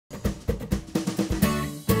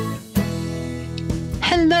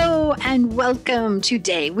Hello and welcome.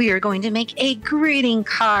 Today we are going to make a greeting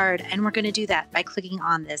card, and we're going to do that by clicking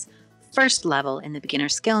on this first level in the beginner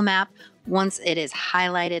skill map. Once it is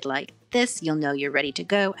highlighted like this, you'll know you're ready to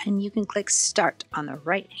go, and you can click start on the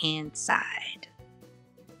right hand side.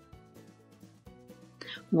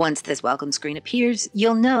 Once this welcome screen appears,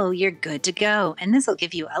 you'll know you're good to go, and this will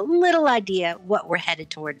give you a little idea what we're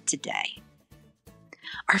headed toward today.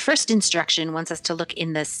 Our first instruction wants us to look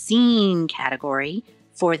in the Scene category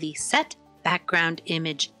for the Set Background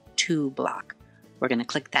Image To block. We're going to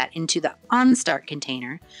click that into the OnStart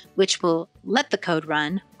container, which will let the code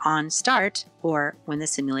run on start or when the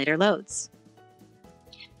simulator loads.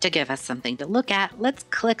 To give us something to look at, let's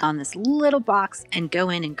click on this little box and go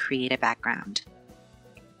in and create a background.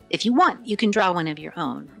 If you want, you can draw one of your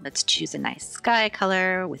own. Let's choose a nice sky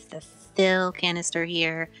color with the fill canister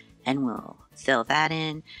here, and we'll fill that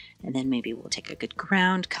in, and then maybe we'll take a good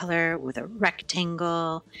ground color with a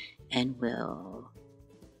rectangle and we'll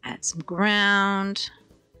add some ground.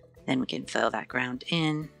 Then we can fill that ground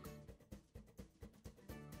in.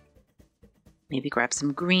 Maybe grab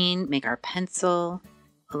some green, make our pencil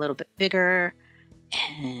a little bit bigger,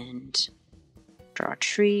 and draw a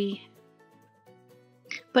tree.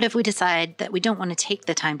 But if we decide that we don't want to take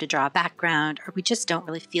the time to draw a background, or we just don't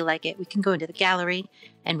really feel like it, we can go into the gallery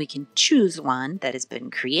and we can choose one that has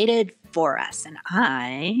been created for us. And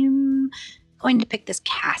I'm going to pick this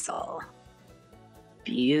castle.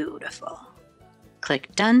 Beautiful.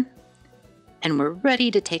 Click done. And we're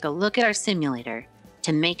ready to take a look at our simulator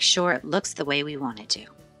to make sure it looks the way we want it to.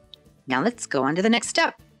 Now let's go on to the next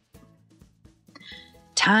step.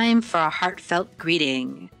 Time for a heartfelt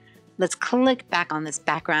greeting. Let's click back on this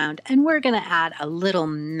background, and we're going to add a little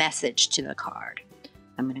message to the card.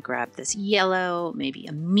 I'm going to grab this yellow, maybe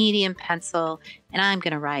a medium pencil, and I'm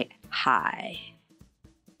going to write hi.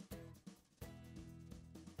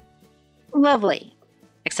 Lovely,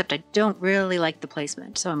 except I don't really like the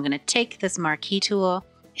placement, so I'm going to take this marquee tool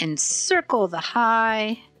and circle the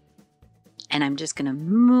hi, and I'm just going to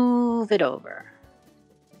move it over.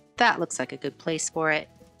 That looks like a good place for it.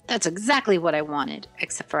 That's exactly what I wanted,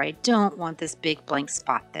 except for I don't want this big blank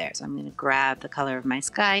spot there. So I'm going to grab the color of my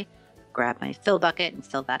sky, grab my fill bucket and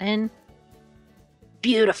fill that in.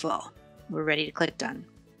 Beautiful. We're ready to click done.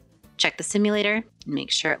 Check the simulator and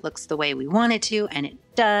make sure it looks the way we want it to, and it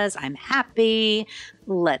does. I'm happy.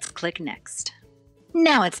 Let's click next.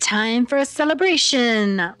 Now it's time for a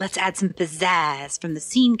celebration. Let's add some pizzazz from the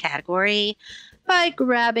Scene category by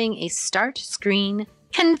grabbing a Start Screen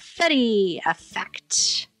Confetti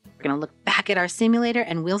effect. We're going to look back at our simulator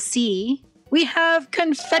and we'll see we have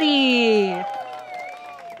confetti.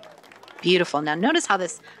 Beautiful. Now notice how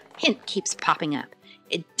this hint keeps popping up.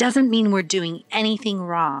 It doesn't mean we're doing anything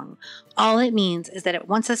wrong. All it means is that it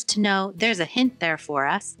wants us to know there's a hint there for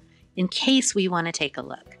us in case we want to take a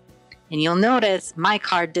look. And you'll notice my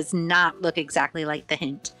card does not look exactly like the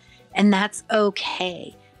hint, and that's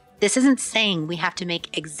okay. This isn't saying we have to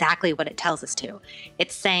make exactly what it tells us to.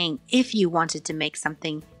 It's saying if you wanted to make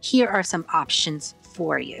something, here are some options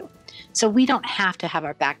for you. So we don't have to have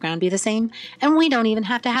our background be the same, and we don't even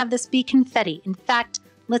have to have this be confetti. In fact,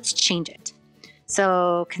 let's change it.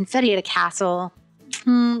 So confetti at a castle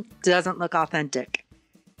doesn't look authentic.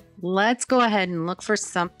 Let's go ahead and look for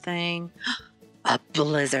something. A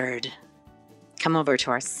blizzard. Come over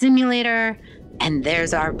to our simulator, and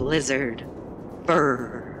there's our blizzard.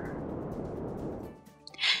 Brr.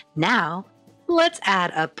 Now, let's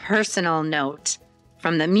add a personal note.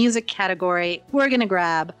 From the music category, we're going to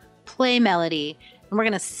grab Play Melody, and we're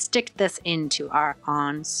going to stick this into our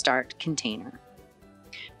OnStart container.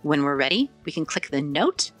 When we're ready, we can click the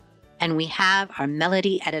note, and we have our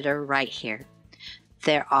melody editor right here.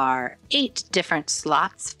 There are 8 different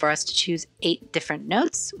slots for us to choose 8 different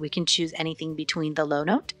notes. We can choose anything between the low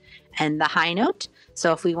note and the high note.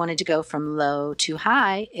 So if we wanted to go from low to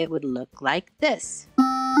high, it would look like this.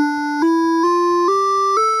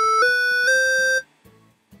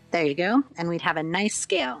 There you go, and we'd have a nice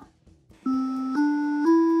scale.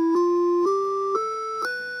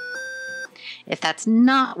 If that's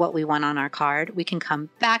not what we want on our card, we can come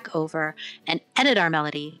back over and edit our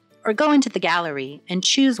melody, or go into the gallery and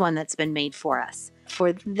choose one that's been made for us.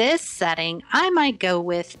 For this setting, I might go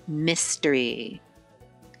with Mystery.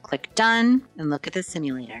 Click Done and look at the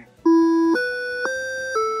simulator.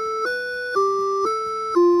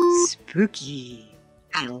 Spooky.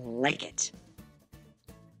 I like it.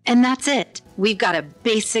 And that's it. We've got a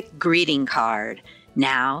basic greeting card.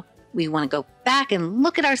 Now we want to go back and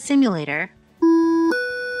look at our simulator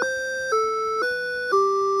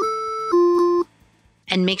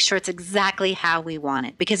and make sure it's exactly how we want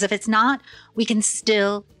it. Because if it's not, we can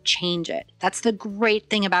still change it. That's the great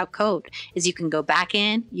thing about code is you can go back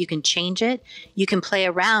in, you can change it, you can play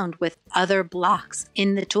around with other blocks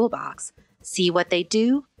in the toolbox, see what they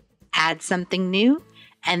do, add something new,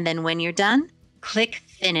 and then when you're done, click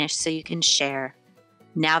finish so you can share.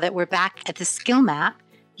 Now that we're back at the skill map,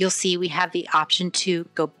 you'll see we have the option to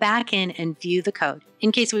go back in and view the code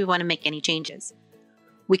in case we want to make any changes.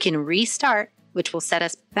 We can restart, which will set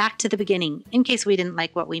us back to the beginning in case we didn't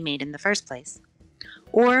like what we made in the first place.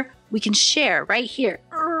 Or we can share right here.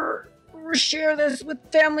 Share this with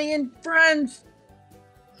family and friends.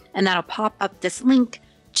 And that'll pop up this link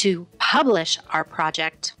to publish our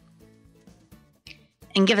project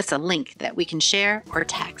and give us a link that we can share or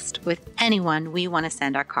text with anyone we want to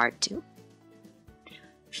send our card to.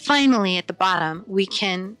 Finally, at the bottom, we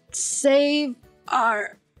can save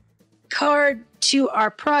our card to our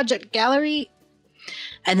project gallery.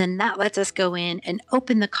 And then that lets us go in and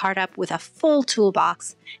open the card up with a full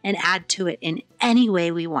toolbox and add to it in any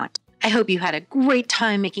way we want. I hope you had a great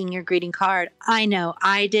time making your greeting card. I know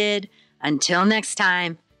I did. Until next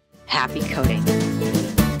time, happy coding.